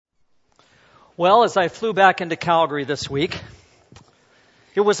Well, as I flew back into Calgary this week,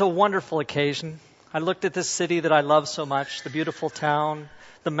 it was a wonderful occasion. I looked at this city that I love so much, the beautiful town,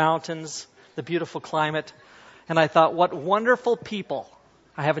 the mountains, the beautiful climate, and I thought, what wonderful people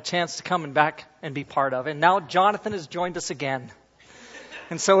I have a chance to come and back and be part of. And now Jonathan has joined us again.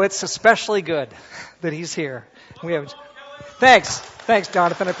 And so it's especially good that he's here. Thanks,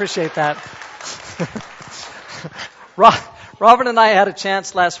 Jonathan. I appreciate that. Robin and I had a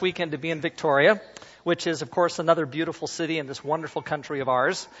chance last weekend to be in Victoria, which is, of course, another beautiful city in this wonderful country of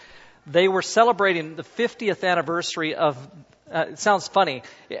ours. They were celebrating the 50th anniversary of, it sounds funny,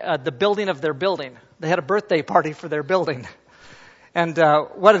 the building of their building. They had a birthday party for their building. And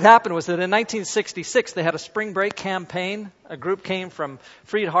what had happened was that in 1966, they had a spring break campaign. A group came from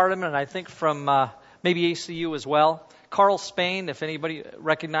Freed Hardeman and I think from maybe ACU as well. Carl Spain, if anybody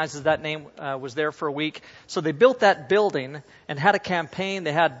recognizes that name, was there for a week. So they built that building and had a campaign.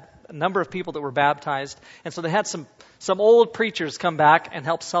 They had a number of people that were baptized. And so they had some old preachers come back and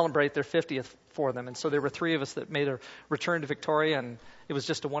help celebrate their 50th for them. And so there were three of us that made a return to Victoria, and it was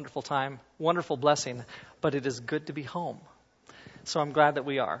just a wonderful time, wonderful blessing. But it is good to be home. So I'm glad that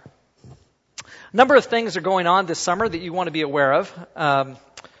we are. A number of things are going on this summer that you want to be aware of.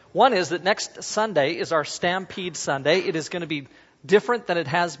 One is that next Sunday is our Stampede Sunday. It is going to be different than it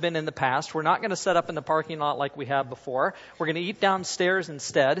has been in the past. We're not going to set up in the parking lot like we have before. We're going to eat downstairs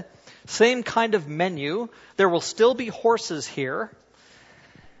instead. Same kind of menu. There will still be horses here.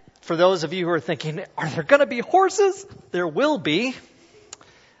 For those of you who are thinking, are there going to be horses? There will be.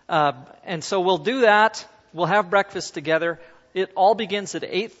 And so we'll do that. We'll have breakfast together. It all begins at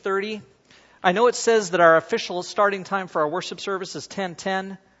 8:30. I know it says that our official starting time for our worship service is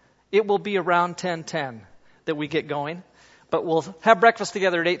 10:10. It will be around 10:10 that we get going. But we'll have breakfast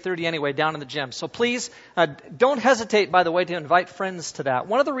together at 8:30 anyway down in the gym. So please don't hesitate, by the way, to invite friends to that.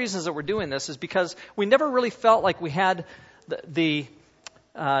 One of the reasons that we're doing this is because we never really felt like we had the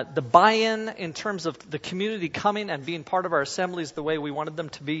buy-in in terms of the community coming and being part of our assemblies the way we wanted them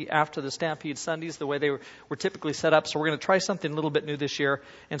to be after the Stampede Sundays, the way they were typically set up. So we're going to try something a little bit new this year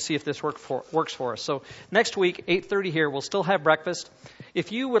and see if this works for us. So next week, 8:30 here, we'll still have breakfast.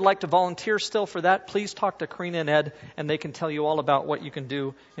 If you would like to volunteer still for that, please talk to Karina and Ed, and they can tell you all about what you can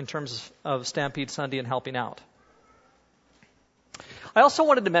do in terms of Stampede Sunday and helping out. I also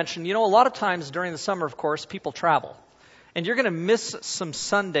wanted to mention, a lot of times during the summer, of course, people travel. And you're going to miss some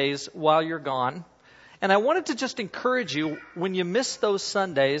Sundays while you're gone. And I wanted to just encourage you, when you miss those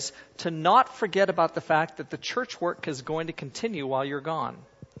Sundays, to not forget about the fact that the church work is going to continue while you're gone.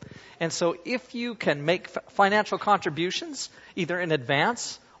 And so if you can make financial contributions, either in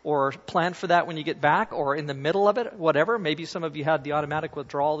advance or plan for that when you get back or in the middle of it, whatever, maybe some of you had the automatic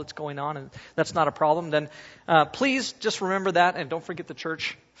withdrawal that's going on and that's not a problem, then please just remember that and don't forget the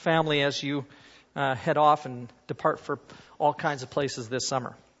church family as you head off and depart for all kinds of places this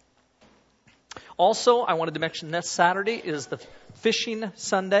summer. Also, I wanted to mention this Saturday is the Fishing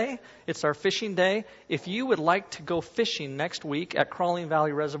Sunday. It's our fishing day. If you would like to go fishing next week at Crawling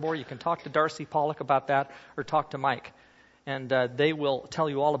Valley Reservoir, you can talk to Darcy Pollock about that or talk to Mike. And they will tell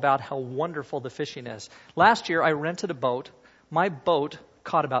you all about how wonderful the fishing is. Last year, I rented a boat. My boat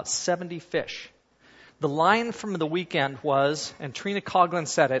caught about 70 fish. The line from the weekend was, and Trina Coughlin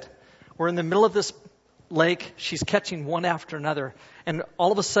said it, we're in the middle of this lake. She's catching one after another. And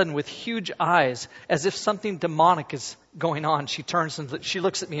all of a sudden, with huge eyes, as if something demonic is going on, she turns and she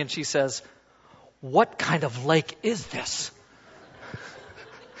looks at me and she says, "What kind of lake is this?"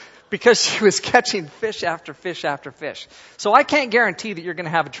 Because she was catching fish after fish after fish. So I can't guarantee that you're going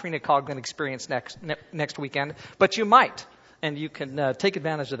to have a Trina Coughlin experience next weekend, but you might, and you can take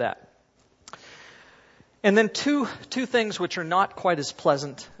advantage of that. And then two things which are not quite as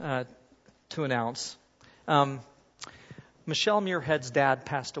pleasant to announce. Michelle Muirhead's dad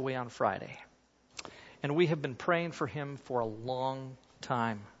passed away on Friday. And we have been praying for him for a long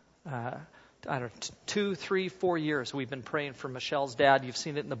time. I don't know, 2, 3, 4 years we've been praying for Michelle's dad. You've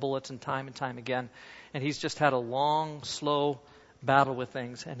seen it in the bulletin time and time again. And he's just had a long, slow battle with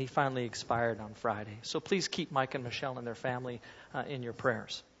things. And he finally expired on Friday. So please keep Mike and Michelle and their family in your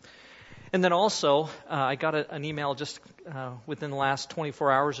prayers. And then also, I got an email just within the last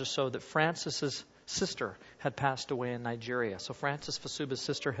 24 hours or so that Francis's sister had passed away in Nigeria. So Francis Fasuba's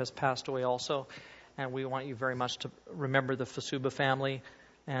sister has passed away also. And we want you very much to remember the Fasuba family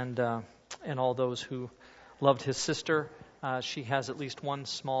and all those who loved his sister. She has at least one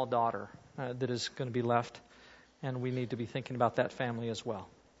small daughter that is going to be left. And we need to be thinking about that family as well.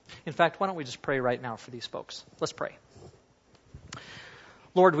 In fact, why don't we just pray right now for these folks? Let's pray.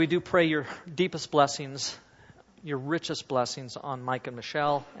 Lord, we do pray your deepest blessings your richest blessings on Mike and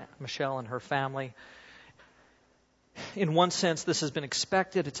Michelle and her family. In one sense, this has been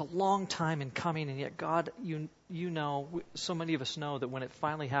expected. It's a long time in coming, and yet God, you know, so many of us know that when it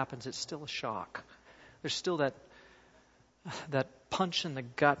finally happens, it's still a shock. There's still that punch in the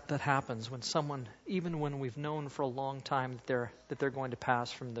gut that happens when someone, even when we've known for a long time that they're going to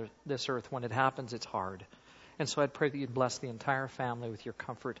pass from this earth, when it happens, it's hard. And so I'd pray that you'd bless the entire family with your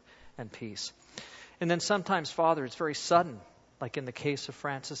comfort and peace. And then sometimes, Father, it's very sudden, like in the case of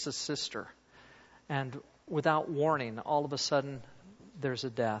Francis's sister. And without warning, all of a sudden, there's a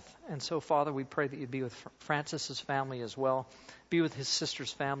death. And so, Father, we pray that you'd be with Francis's family as well. Be with his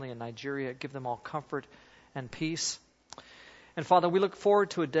sister's family in Nigeria. Give them all comfort and peace. And Father, we look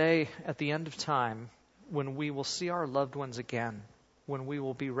forward to a day at the end of time when we will see our loved ones again, when we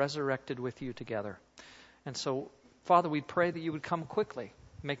will be resurrected with you together. And so, Father, we pray that you would come quickly.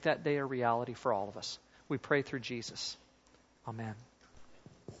 Make that day a reality for all of us. We pray through Jesus. Amen.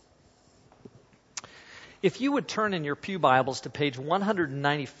 If you would turn in your pew Bibles to page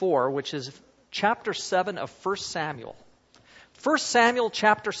 194, which is chapter 7 of 1 Samuel. 1 Samuel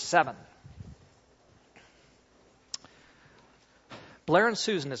chapter 7. Blair and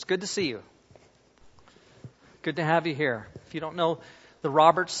Susan, it's good to see you. Good to have you here. If you don't know the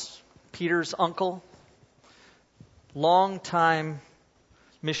Roberts, Peter's uncle, long-time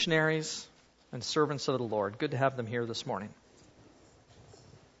missionaries and servants of the Lord. Good to have them here this morning.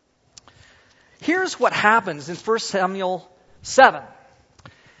 Here's what happens in 1 Samuel 7.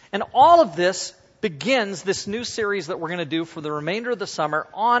 And all of this begins this new series that we're going to do for the remainder of the summer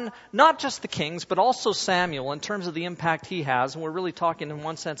on not just the kings, but also Samuel in terms of the impact he has. And we're really talking in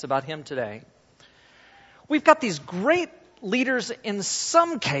one sense about him today. We've got these great leaders in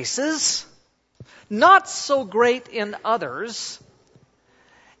some cases, not so great in others.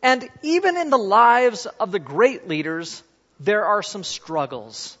 And even in the lives of the great leaders, there are some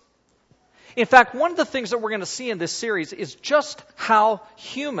struggles. In fact, one of the things that we're going to see in this series is just how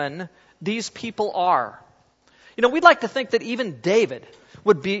human these people are. You know, we'd like to think that even David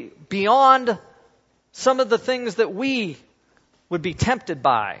would be beyond some of the things that we would be tempted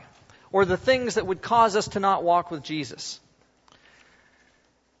by, or the things that would cause us to not walk with Jesus.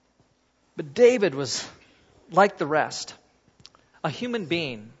 But David was like the rest, a human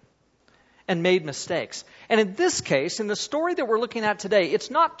being, and made mistakes. And in this case, in the story that we're looking at today, it's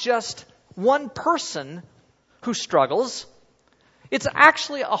not just one person who struggles. It's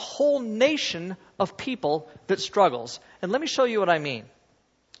actually a whole nation of people that struggles. And let me show you what I mean.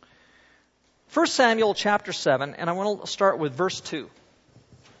 1 Samuel chapter 7, and I want to start with verse 2.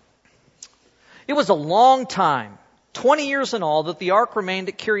 It was a long time, 20 years in all, that the ark remained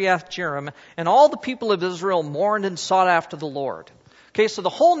at Kiriath Jearim, and all the people of Israel mourned and sought after the Lord. Okay, so the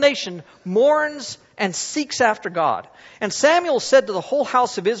whole nation mourns and seeks after God. And Samuel said to the whole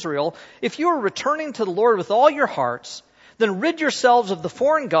house of Israel, if you are returning to the Lord with all your hearts, then rid yourselves of the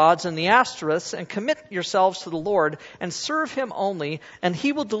foreign gods and the Ashtoreths, and commit yourselves to the Lord, and serve him only, and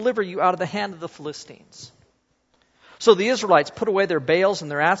he will deliver you out of the hand of the Philistines. So the Israelites put away their Baals and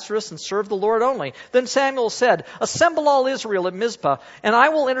their Ashtoreths and served the Lord only. Then Samuel said, assemble all Israel at Mizpah, and I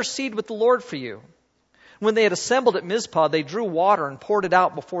will intercede with the Lord for you. When they had assembled at Mizpah, they drew water and poured it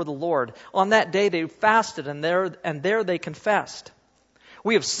out before the Lord. On that day they fasted, and there they confessed.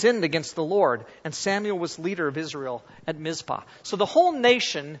 We have sinned against the Lord. And Samuel was leader of Israel at Mizpah. So the whole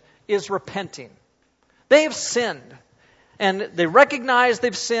nation is repenting. They have sinned. And they recognize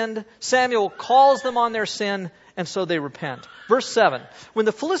they've sinned. Samuel calls them on their sin, and so they repent. Verse 7. When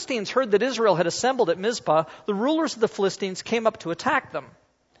the Philistines heard that Israel had assembled at Mizpah, the rulers of the Philistines came up to attack them.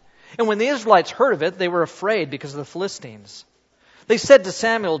 And when the Israelites heard of it, they were afraid because of the Philistines. They said to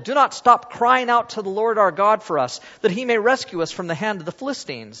Samuel, do not stop crying out to the Lord our God for us, that he may rescue us from the hand of the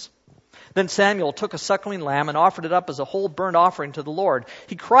Philistines. Then Samuel took a suckling lamb and offered it up as a whole burnt offering to the Lord.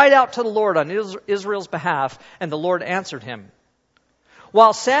 He cried out to the Lord on Israel's behalf, and the Lord answered him.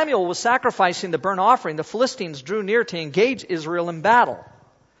 While Samuel was sacrificing the burnt offering, the Philistines drew near to engage Israel in battle.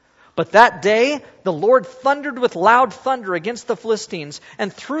 But that day, the Lord thundered with loud thunder against the Philistines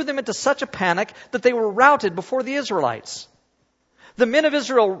and threw them into such a panic that they were routed before the Israelites. The men of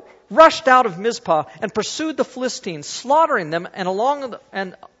Israel rushed out of Mizpah and pursued the Philistines, slaughtering them along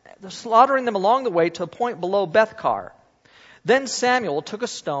the way to a point below Bethkar. Then Samuel took a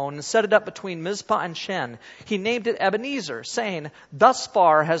stone and set it up between Mizpah and Shen. He named it Ebenezer, saying, thus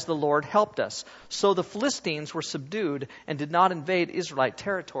far has the Lord helped us. So the Philistines were subdued and did not invade Israelite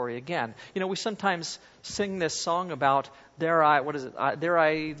territory again. You know, we sometimes sing this song about, there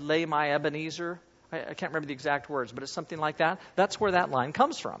I lay my Ebenezer. I can't remember the exact words, but it's something like that. That's where that line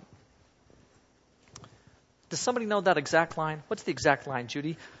comes from. Does somebody know that exact line? What's the exact line,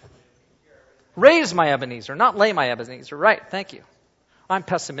 Judy? Raise my Ebenezer, not lay my Ebenezer. Right, thank you. I'm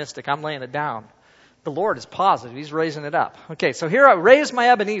pessimistic. I'm laying it down. The Lord is positive. He's raising it up. Okay, so here I raise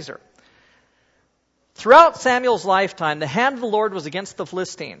my Ebenezer. Throughout Samuel's lifetime, the hand of the Lord was against the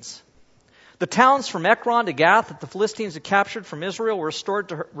Philistines. The towns from Ekron to Gath that the Philistines had captured from Israel were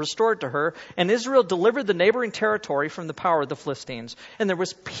restored to her, and Israel delivered the neighboring territory from the power of the Philistines. And there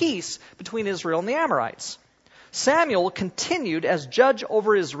was peace between Israel and the Amorites. Samuel continued as judge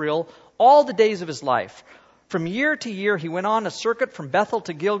over Israel all the days of his life. From year to year, he went on a circuit from Bethel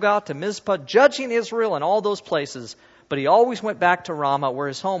to Gilgal to Mizpah, judging Israel in all those places. But he always went back to Ramah, where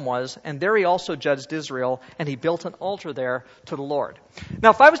his home was, and there he also judged Israel, and he built an altar there to the Lord. Now,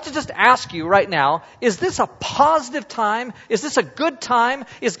 if I was to just ask you right now, is this a positive time? Is this a good time?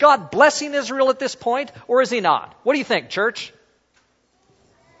 Is God blessing Israel at this point, or is he not? What do you think, church?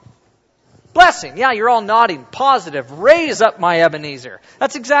 Blessing. Yeah, you're all nodding. Positive. Raise up my Ebenezer.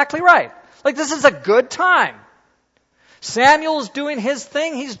 That's exactly right. Like, this is a good time. Samuel is doing his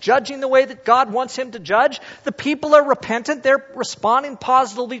thing. He's judging the way that God wants him to judge. The people are repentant. They're responding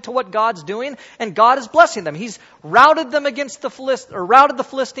positively to what God's doing, and God is blessing them. He's routed them against the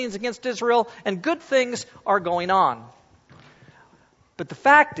Philistines against Israel, and good things are going on. But the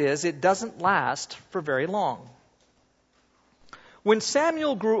fact is, it doesn't last for very long. When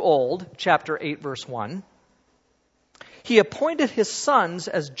Samuel grew old, chapter 8, verse 1, he appointed his sons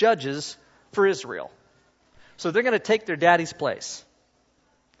as judges for Israel. So they're going to take their daddy's place.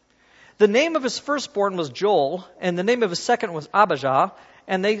 The name of his firstborn was Joel, and the name of his second was Abijah,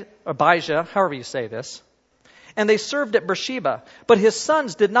 however you say this. And they served at Beersheba. But his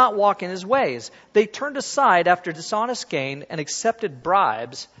sons did not walk in his ways. They turned aside after dishonest gain and accepted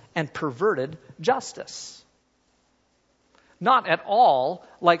bribes and perverted justice. Not at all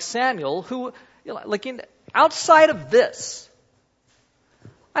like Samuel, who, outside of this,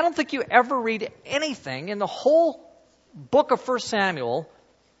 I don't think you ever read anything in the whole book of 1 Samuel.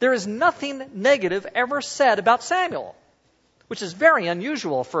 There is nothing negative ever said about Samuel, which is very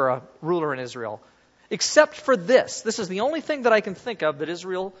unusual for a ruler in Israel, except for this. This is the only thing that I can think of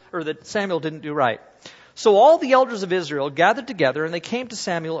that Samuel didn't do right. So all the elders of Israel gathered together, and they came to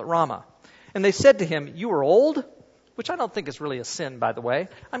Samuel at Ramah. And they said to him, "You are old," which I don't think is really a sin, by the way.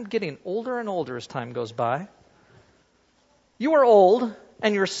 I'm getting older and older as time goes by. "You are old,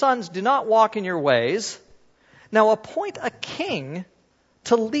 and your sons do not walk in your ways. Now appoint a king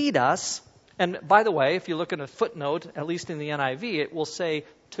to lead us." And by the way, if you look at a footnote, at least in the NIV, it will say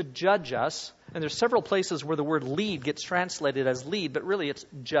to judge us. And there's several places where the word lead gets translated as lead, but really it's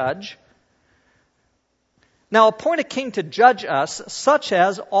judge. "Now appoint a king to judge us, such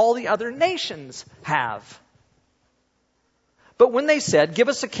as all the other nations have." But when they said, "Give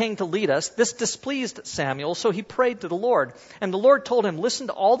us a king to lead us," this displeased Samuel, so he prayed to the Lord. And the Lord told him, "Listen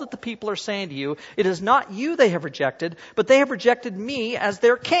to all that the people are saying to you. It is not you they have rejected, but they have rejected me as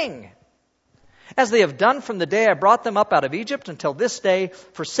their king. As they have done from the day I brought them up out of Egypt until this day,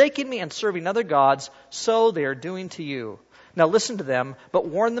 forsaking me and serving other gods, so they are doing to you. Now listen to them, but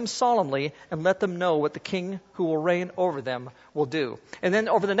warn them solemnly, and let them know what the king who will reign over them will do." And then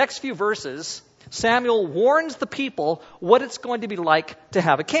over the next few verses, Samuel warns the people what it's going to be like to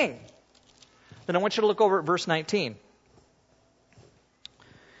have a king. Then I want you to look over at verse 19.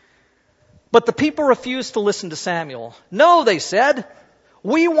 "But the people refused to listen to Samuel. 'No,' they said,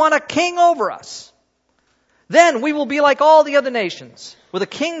 'we want a king over us. Then we will be like all the other nations, with a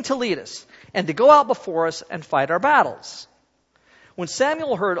king to lead us, and to go out before us and fight our battles.' When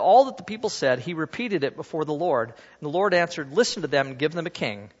Samuel heard all that the people said, he repeated it before the Lord. And the Lord answered, 'Listen to them and give them a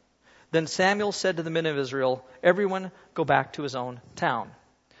king.' Then Samuel said to the men of Israel, 'Everyone go back to his own town.'"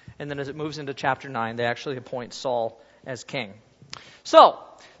 And then as it moves into chapter 9, they actually appoint Saul as king. So,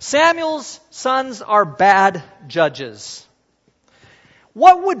 Samuel's sons are bad judges.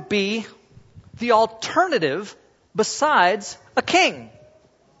 What would be the alternative besides a king?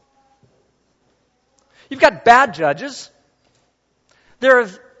 You've got bad judges.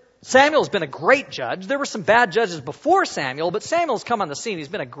 Samuel's been a great judge. There were some bad judges before Samuel, but Samuel's come on the scene. He's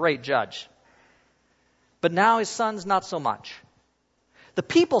been a great judge. But now his sons, not so much. The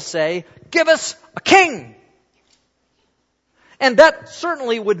people say, "Give us a king." And that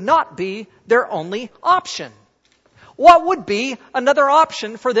certainly would not be their only option. What would be another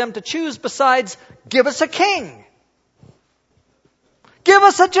option for them to choose besides give us a king? Give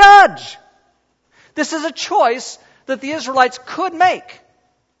us a judge. This is a choice that the Israelites could make.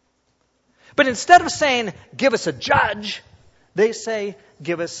 But instead of saying, "Give us a judge," they say,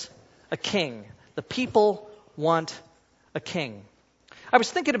 "Give us a king." The people want a king. I was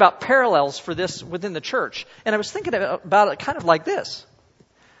thinking about parallels for this within the church, and I was thinking about it kind of like this.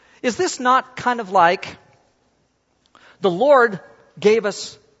 Is this not kind of like the Lord gave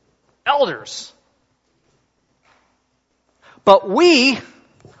us elders, but we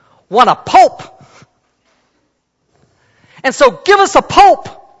want a pope? And so give us a pope,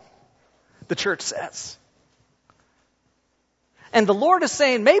 the church says. And the Lord is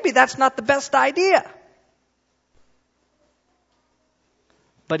saying, maybe that's not the best idea.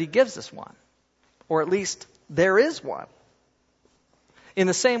 But he gives us one. Or at least there is one. In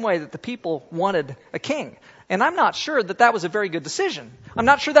the same way that the people wanted a king. And I'm not sure that that was a very good decision. I'm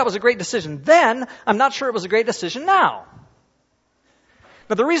not sure that was a great decision then. I'm not sure it was a great decision now.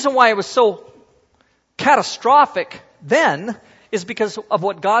 Now the reason why it was so catastrophic then is because of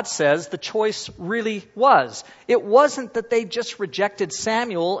what God says the choice really was. It wasn't that they just rejected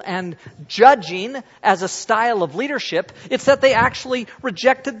Samuel and judging as a style of leadership. It's that they actually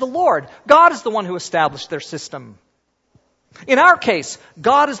rejected the Lord. God is the one who established their system. In our case,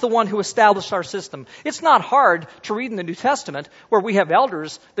 God is the one who established our system. It's not hard to read in the New Testament where we have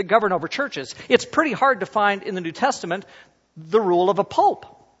elders that govern over churches. It's pretty hard to find in the New Testament the rule of a pope.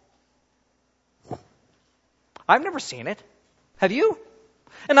 I've never seen it. Have you?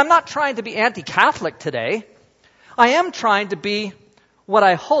 And I'm not trying to be anti-Catholic today. I am trying to be what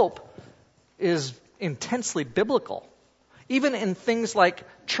I hope is intensely biblical, even in things like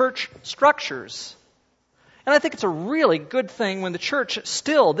church structures. And I think it's a really good thing when the church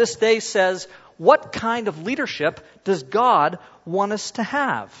still this day says, what kind of leadership does God want us to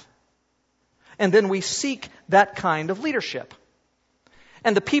have? And then we seek that kind of leadership.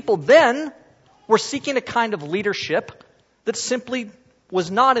 And the people then were seeking a kind of leadership that simply was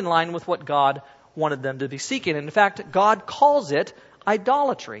not in line with what God wanted them to be seeking. And in fact, God calls it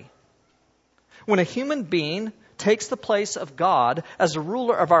idolatry. When a human being takes the place of God as a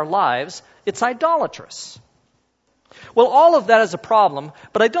ruler of our lives, it's idolatrous. Well, all of that is a problem,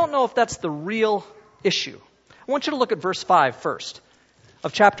 but I don't know if that's the real issue. I want you to look at verse 5 first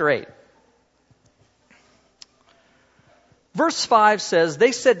of chapter 8. Verse 5 says,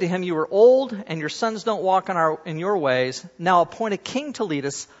 they said to him, you are old, and your sons don't walk in your ways. Now appoint a king to lead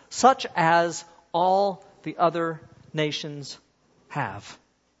us, such as all the other nations have.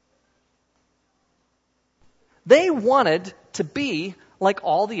 They wanted to be like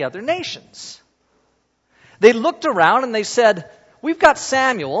all the other nations. They looked around and they said, we've got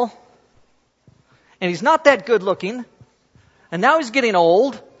Samuel, and he's not that good looking, and now he's getting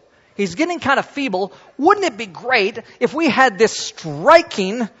old. He's getting kind of feeble. Wouldn't it be great if we had this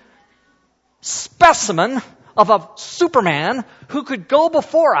striking specimen of a Superman who could go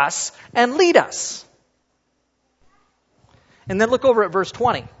before us and lead us? And then look over at verse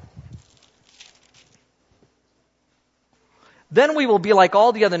 20. Then we will be like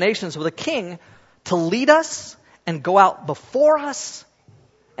all the other nations with a king to lead us and go out before us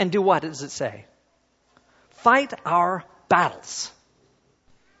and do what does it say? Fight our battles.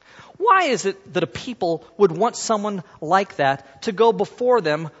 Why is it that a people would want someone like that to go before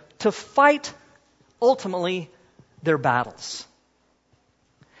them to fight, ultimately, their battles?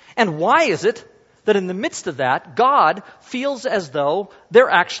 And why is it that in the midst of that, God feels as though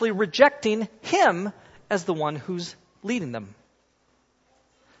they're actually rejecting Him as the one who's leading them?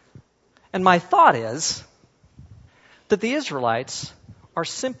 And my thought is that the Israelites are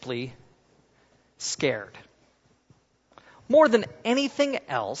simply scared. More than anything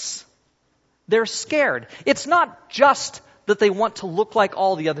else, they're scared. It's not just that they want to look like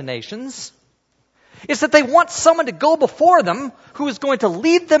all the other nations. It's that they want someone to go before them who is going to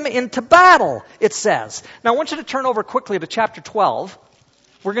lead them into battle, it says. Now I want you to turn over quickly to chapter 12.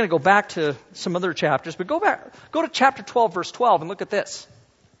 We're going to go back to some other chapters, but go to chapter 12, verse 12, and look at this.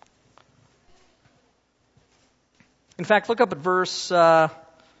 In fact, look up at verse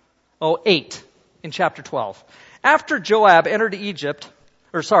 8 in chapter 12. After Jacob entered Egypt,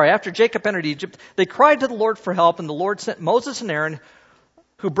 they cried to the Lord for help, and the Lord sent Moses and Aaron,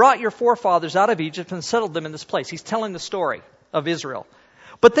 who brought your forefathers out of Egypt and settled them in this place. He's telling the story of Israel.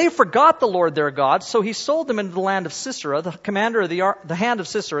 But they forgot the Lord their God, so he sold them into the land of Sisera, the hand of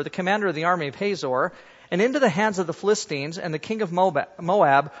Sisera, the commander of the army of Hazor, and into the hands of the Philistines and the king of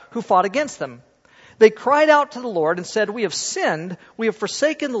Moab, who fought against them. They cried out to the Lord and said, we have sinned, we have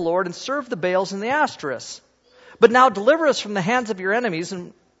forsaken the Lord and served the Baals and the Ashtoreths. But now deliver us from the hands of your enemies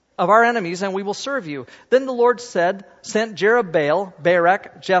and of our enemies, and we will serve you. Then the Lord sent Jerubbaal,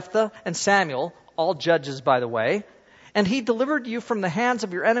 Barak, Jephthah, and Samuel, all judges, by the way, and he delivered you from the hands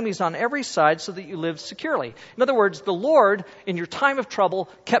of your enemies on every side so that you lived securely. In other words, the Lord, in your time of trouble,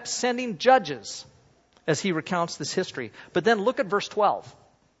 kept sending judges. as he recounts this history. But then look at verse 12.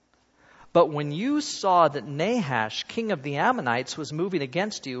 But when you saw that Nahash, king of the Ammonites, was moving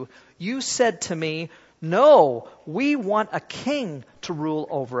against you, you said to me, no, we want a king to rule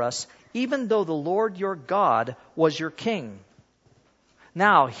over us, even though the Lord your God was your king.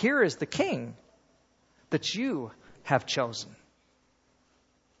 Now, here is the king that you have chosen.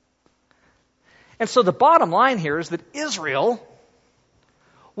 And so the bottom line here is that Israel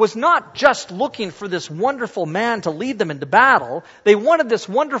was not just looking for this wonderful man to lead them into battle. They wanted this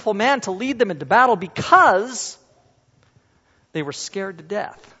wonderful man to lead them into battle because they were scared to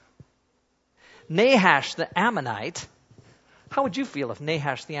death. Nahash the Ammonite, how would you feel if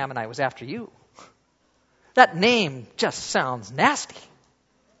Nahash the Ammonite was after you? That name just sounds nasty.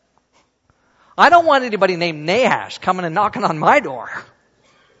 I don't want anybody named Nahash coming and knocking on my door.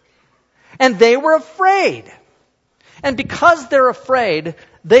 And they were afraid. And because they're afraid,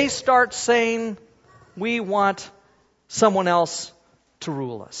 they start saying, we want someone else to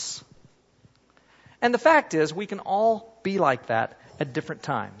rule us. And the fact is, we can all be like that at different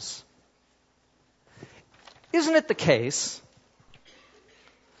times. Isn't it the case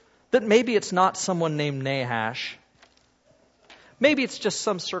that maybe it's not someone named Nahash? Maybe it's just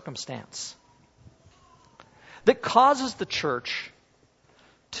some circumstance that causes the church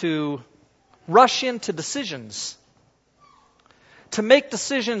to rush into decisions, to make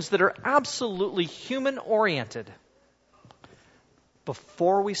decisions that are absolutely human-oriented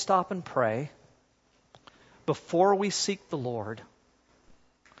before we stop and pray, before we seek the Lord,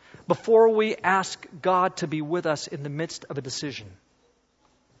 before we ask God to be with us in the midst of a decision.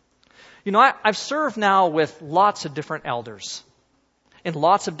 You know, I've served now with lots of different elders in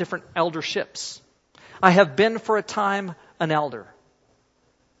lots of different elderships. I have been for a time an elder.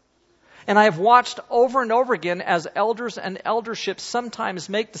 And I have watched over and over again as elders and elderships sometimes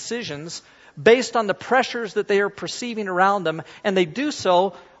make decisions based on the pressures that they are perceiving around them, and they do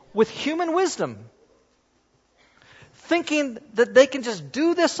so with human wisdom, thinking that they can just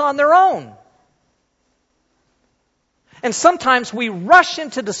do this on their own. And sometimes we rush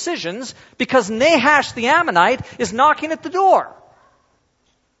into decisions because Nahash the Ammonite is knocking at the door.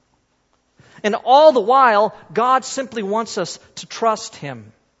 And all the while, God simply wants us to trust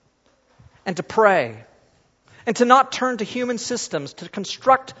Him and to pray and to not turn to human systems to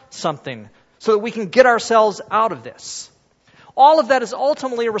construct something so that we can get ourselves out of this. All of that is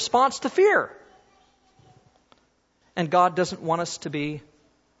ultimately a response to fear. And God doesn't want us to be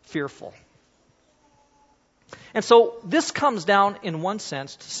fearful. And so this comes down, in one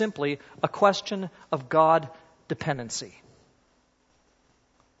sense, to simply a question of God dependency.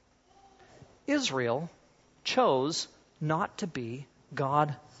 Israel chose not to be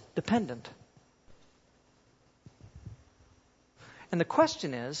God dependent. And the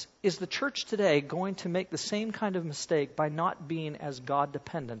question is the church today going to make the same kind of mistake by not being as God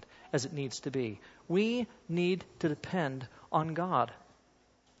dependent as it needs to be? We need to depend on God.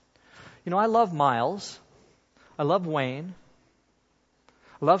 You know, I love Miles. I love Wayne.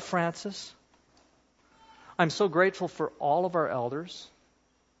 I love Francis. I'm so grateful for all of our elders.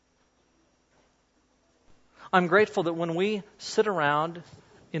 I'm grateful that when we sit around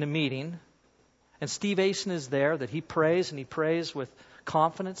in a meeting and Steve Asen is there, that he prays, and he prays with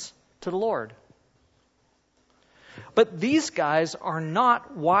confidence to the Lord. But these guys are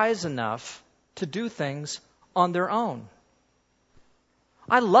not wise enough to do things on their own.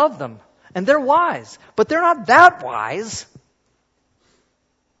 I love them, and they're wise, but they're not that wise.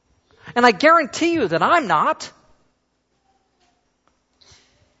 And I guarantee you that I'm not.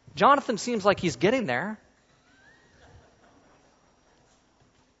 Jonathan seems like he's getting there.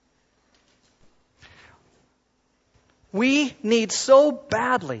 We need so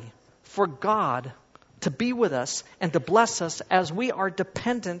badly for God to be with us and to bless us as we are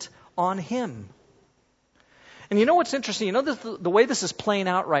dependent on Him. And you know what's interesting? You know, the way this is playing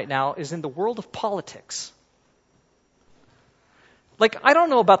out right now is in the world of politics. Like, I don't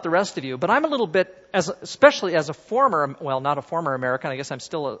know about the rest of you, but I'm a little bit, especially as a former, well, not a former American, I guess I'm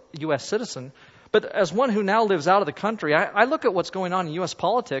still a U.S. citizen, but as one who now lives out of the country, I look at what's going on in U.S.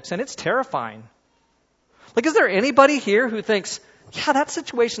 politics, and it's terrifying. Like, is there anybody here who thinks, yeah, that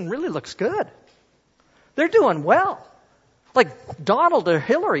situation really looks good? They're doing well. Like Donald or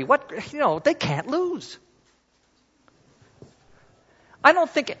Hillary, they can't lose. I don't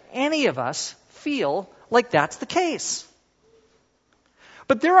think any of us feel like that's the case.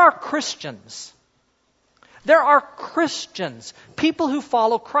 But there are Christians. There are Christians, people who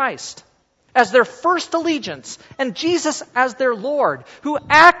follow Christ as their first allegiance and Jesus as their Lord, who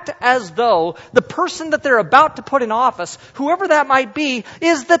act as though the person that they're about to put in office, whoever that might be,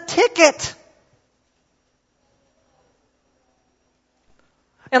 is the ticket.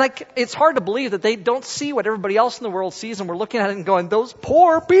 And it's hard to believe that they don't see what everybody else in the world sees, and we're looking at it and going, those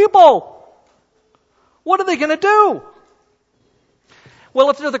poor people, what are they going to do? Well,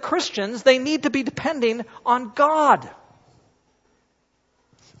 if they're the Christians, they need to be depending on God.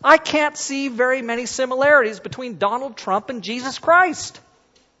 I can't see very many similarities between Donald Trump and Jesus Christ.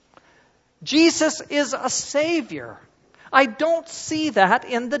 Jesus is a Savior. I don't see that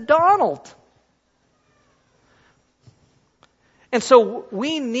in the Donald. And so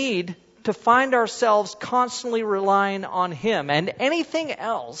we need to find ourselves constantly relying on Him. And anything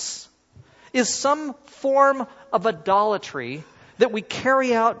else is some form of idolatry that we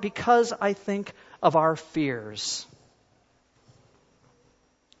carry out because, I think, of our fears.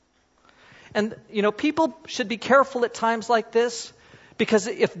 And, people should be careful at times like this, because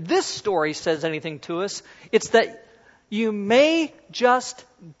if this story says anything to us, it's that you may just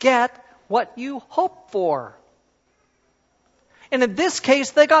get what you hope for. And in this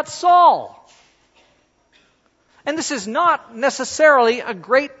case, they got Saul. And this is not necessarily a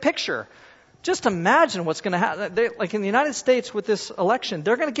great picture. Just imagine what's going to happen. Like in the United States with this election,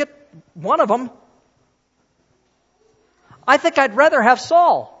 they're going to get one of them. I think I'd rather have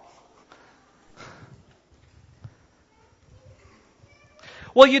Saul.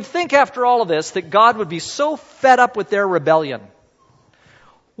 Well, you'd think after all of this that God would be so fed up with their rebellion.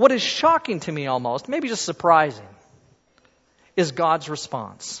 What is shocking to me almost, maybe just surprising, is God's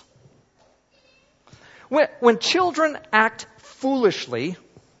response. When children act foolishly,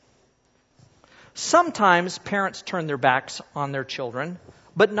 sometimes parents turn their backs on their children,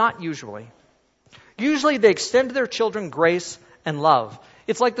 but not usually. Usually they extend to their children grace and love.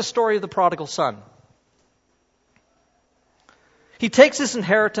 It's like the story of the prodigal son. He takes his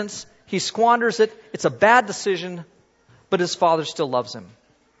inheritance, he squanders it, it's a bad decision, but his father still loves him.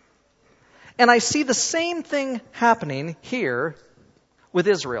 And I see the same thing happening here with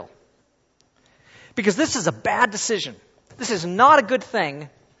Israel. Because this is a bad decision. This is not a good thing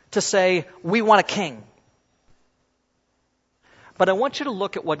to say, we want a king. But I want you to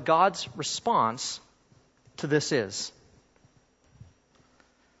look at what God's response to this is.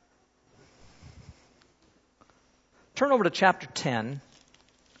 Turn over to chapter 10.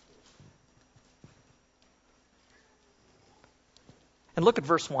 And look at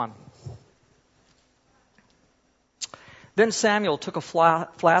verse 1. Then Samuel took a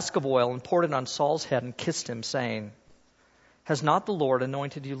flask of oil and poured it on Saul's head and kissed him, saying, "Has not the Lord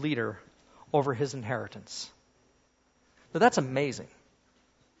anointed you leader over his inheritance?" Now that's amazing.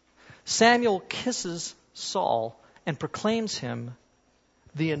 Samuel kisses Saul and proclaims him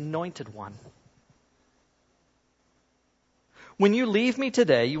the anointed one. "When you leave me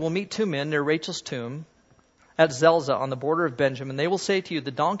today, you will meet 2 men near Rachel's tomb at Zelzah on the border of Benjamin. They will say to you,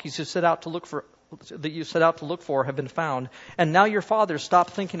 the donkeys you set out to look for have been found. And now your father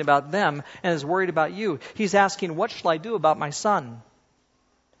stopped thinking about them and is worried about you. He's asking, what shall I do about my son?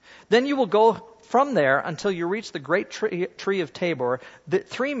 Then you will go from there until you reach the great tree of Tabor. The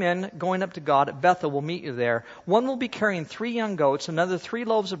 3 men going up to God at Bethel will meet you there. One will be carrying 3 young goats, another 3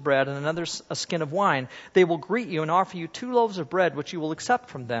 loaves of bread, and another a skin of wine. They will greet you and offer you 2 loaves of bread, which you will accept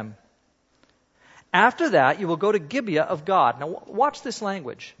from them. After that, you will go to Gibeah of God." Now watch this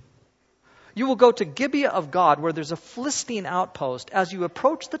language. "You will go to Gibeah of God, where there's a Philistine outpost. As you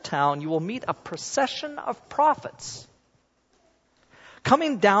approach the town, you will meet a procession of prophets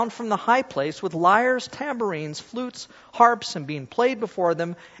coming down from the high place with lyres, tambourines, flutes, harps, and being played before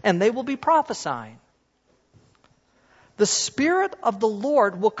them, and they will be prophesying. The Spirit of the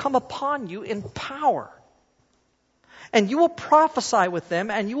Lord will come upon you in power, and you will prophesy with them,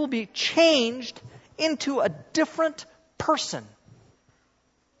 and you will be changed into a different person.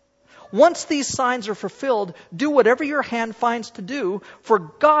 Once these signs are fulfilled, do whatever your hand finds to do, for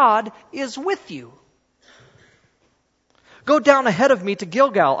God is with you. Go down ahead of me to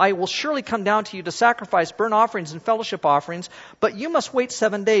Gilgal. I will surely come down to you to sacrifice burnt offerings and fellowship offerings, but you must wait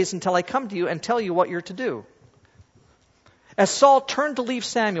 7 days until I come to you and tell you what you're to do." As Saul turned to leave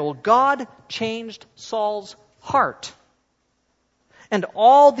Samuel, God changed Saul's heart. And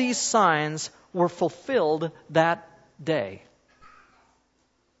all these signs were fulfilled that day.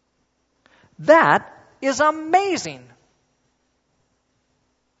 That is amazing.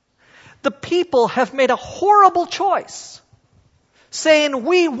 The people have made a horrible choice, saying,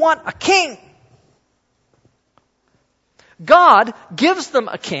 we want a king. God gives them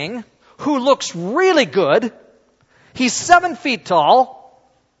a king who looks really good. He's 7 feet tall.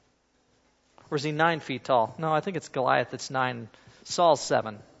 Or is he 9 feet tall? No, I think it's Goliath that's 9. Saul's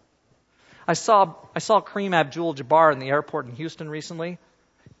 7. I saw Kareem Abdul-Jabbar in the airport in Houston recently.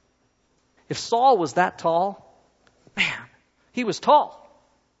 If Saul was that tall, man, he was tall.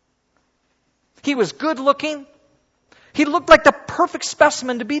 He was good looking. He looked like the perfect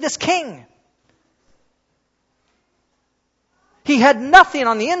specimen to be this king. He had nothing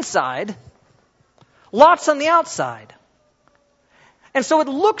on the inside, lots on the outside. And so it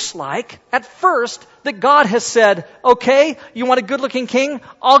looks like, at first, that God has said, okay, you want a good-looking king?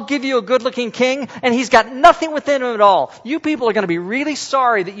 I'll give you a good-looking king, and he's got nothing within him at all. You people are going to be really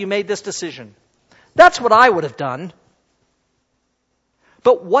sorry that you made this decision. That's what I would have done.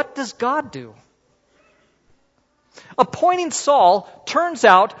 But what does God do? Appointing Saul turns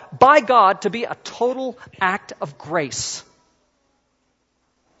out, by God, to be a total act of grace.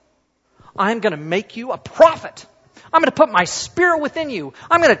 I'm going to make you a prophet. I'm going to put my spirit within you.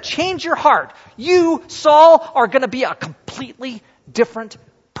 I'm going to change your heart. You, Saul, are going to be a completely different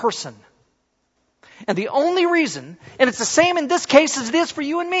person. And the only reason, and it's the same in this case as it is for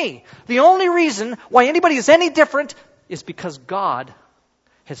you and me, the only reason why anybody is any different is because God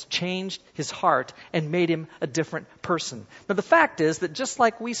has changed his heart and made him a different person. Now the fact is that just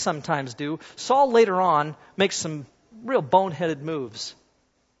like we sometimes do, Saul later on makes some real boneheaded moves.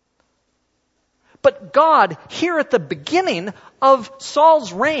 But God, here at the beginning of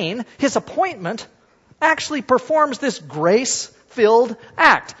Saul's reign, his appointment, actually performs this grace-filled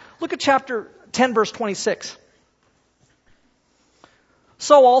act. Look at chapter 10, verse 26.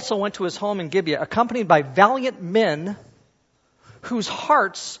 Saul also went to his home in Gibeah, accompanied by valiant men whose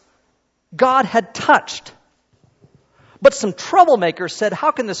hearts God had touched. But some troublemakers said, how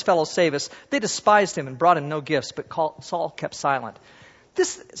can this fellow save us? They despised him and brought him no gifts, but Saul kept silent.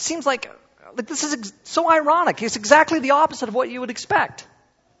 This seems like this is so ironic. It's exactly the opposite of what you would expect.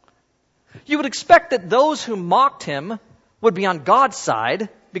 You would expect that those who mocked him would be on God's side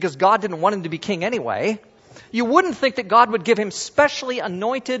because God didn't want him to be king anyway. You wouldn't think that God would give him specially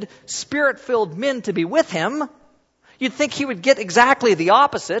anointed, spirit-filled men to be with him. You'd think he would get exactly the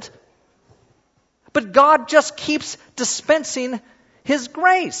opposite. But God just keeps dispensing his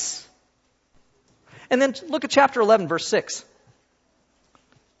grace. And then look at chapter 11, verse 6.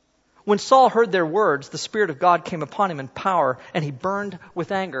 When Saul heard their words, the Spirit of God came upon him in power, and he burned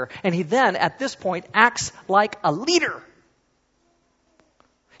with anger. And he then, at this point, acts like a leader.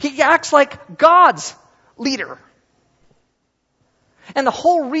 He acts like God's leader. And the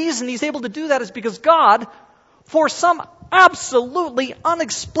whole reason he's able to do that is because God, for some absolutely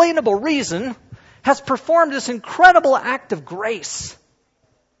unexplainable reason, has performed this incredible act of grace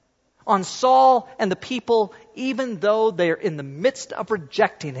on Saul and the people, even though they are in the midst of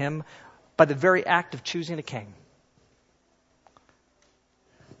rejecting him by the very act of choosing a king.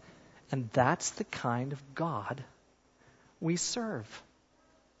 And that's the kind of God we serve.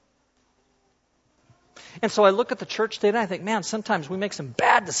 And so I look at the church today and I think, man, sometimes we make some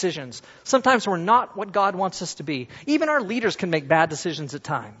bad decisions. Sometimes we're not what God wants us to be. Even our leaders can make bad decisions at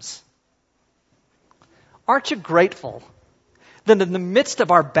times. Aren't you grateful that in the midst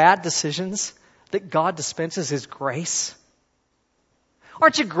of our bad decisions, that God dispenses his grace?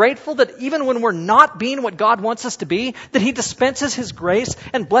 Aren't you grateful that even when we're not being what God wants us to be, that he dispenses his grace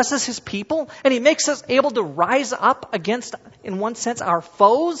and blesses his people, and he makes us able to rise up against, in one sense, our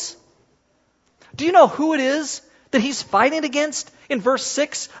foes? Do you know who it is that he's fighting against in verse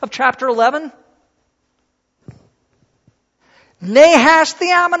 6 of chapter 11? Nahash the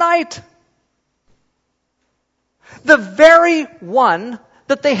Ammonite. The very one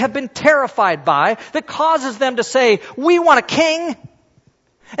that they have been terrified by, that causes them to say, we want a king.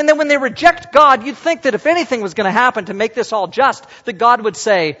 And then when they reject God, you'd think that if anything was going to happen to make this all just, that God would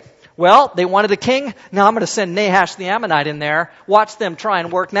say, well, they wanted a king, now I'm going to send Nahash the Ammonite in there. Watch them try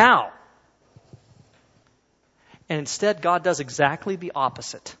and work now. And instead, God does exactly the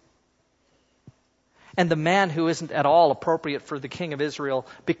opposite. And the man who isn't at all appropriate for the king of Israel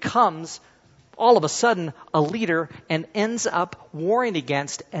becomes all of a sudden a leader and ends up warring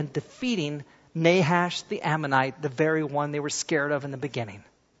against and defeating Nahash the Ammonite, the very one they were scared of in the beginning.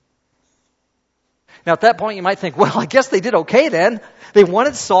 Now at that point you might think, well, I guess they did okay then. They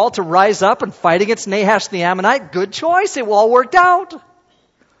wanted Saul to rise up and fight against Nahash the Ammonite. Good choice. It all worked out.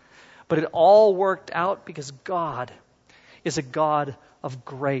 But it all worked out because God is a God of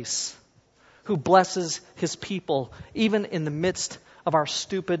grace who blesses his people even in the midst of our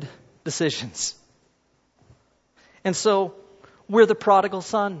stupid decisions. And so we're the prodigal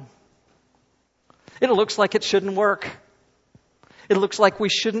son. It looks like it shouldn't work. It looks like we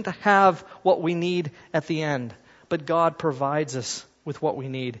shouldn't have what we need at the end. But God provides us with what we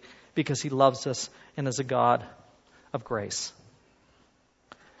need because he loves us and is a God of grace.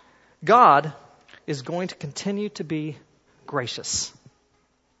 God is going to continue to be gracious.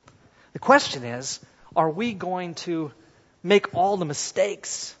 The question is, are we going to make all the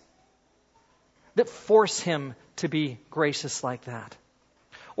mistakes that force him to be gracious like that?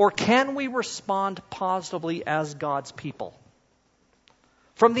 Or can we respond positively as God's people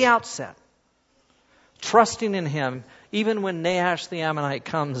from the outset, trusting in him even when Nahash the Ammonite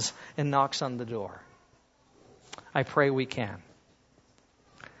comes and knocks on the door? I pray we can.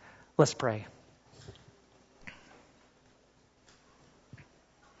 Let's pray.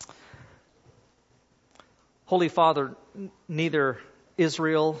 Holy Father, neither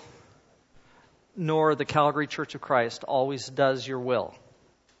Israel nor the Calgary Church of Christ always does your will.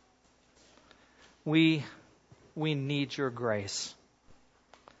 We need your grace.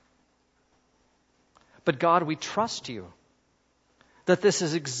 But God, we trust you that this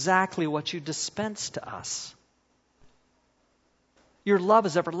is exactly what you dispense to us. Your love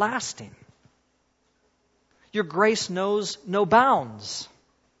is everlasting. Your grace knows no bounds.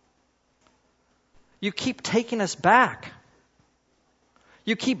 You keep taking us back.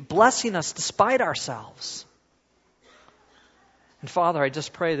 You keep blessing us despite ourselves. And Father, I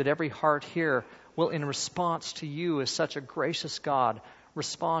just pray that every heart here will, in response to you as such a gracious God,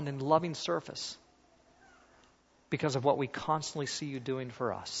 respond in loving service because of what we constantly see you doing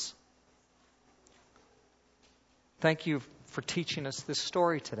for us. Thank you for teaching us this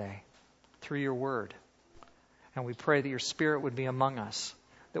story today through your word. And we pray that your Spirit would be among us,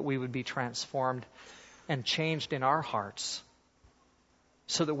 that we would be transformed and changed in our hearts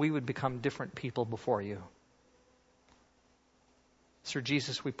so that we would become different people before you. Through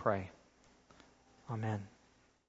Jesus we pray. Amen.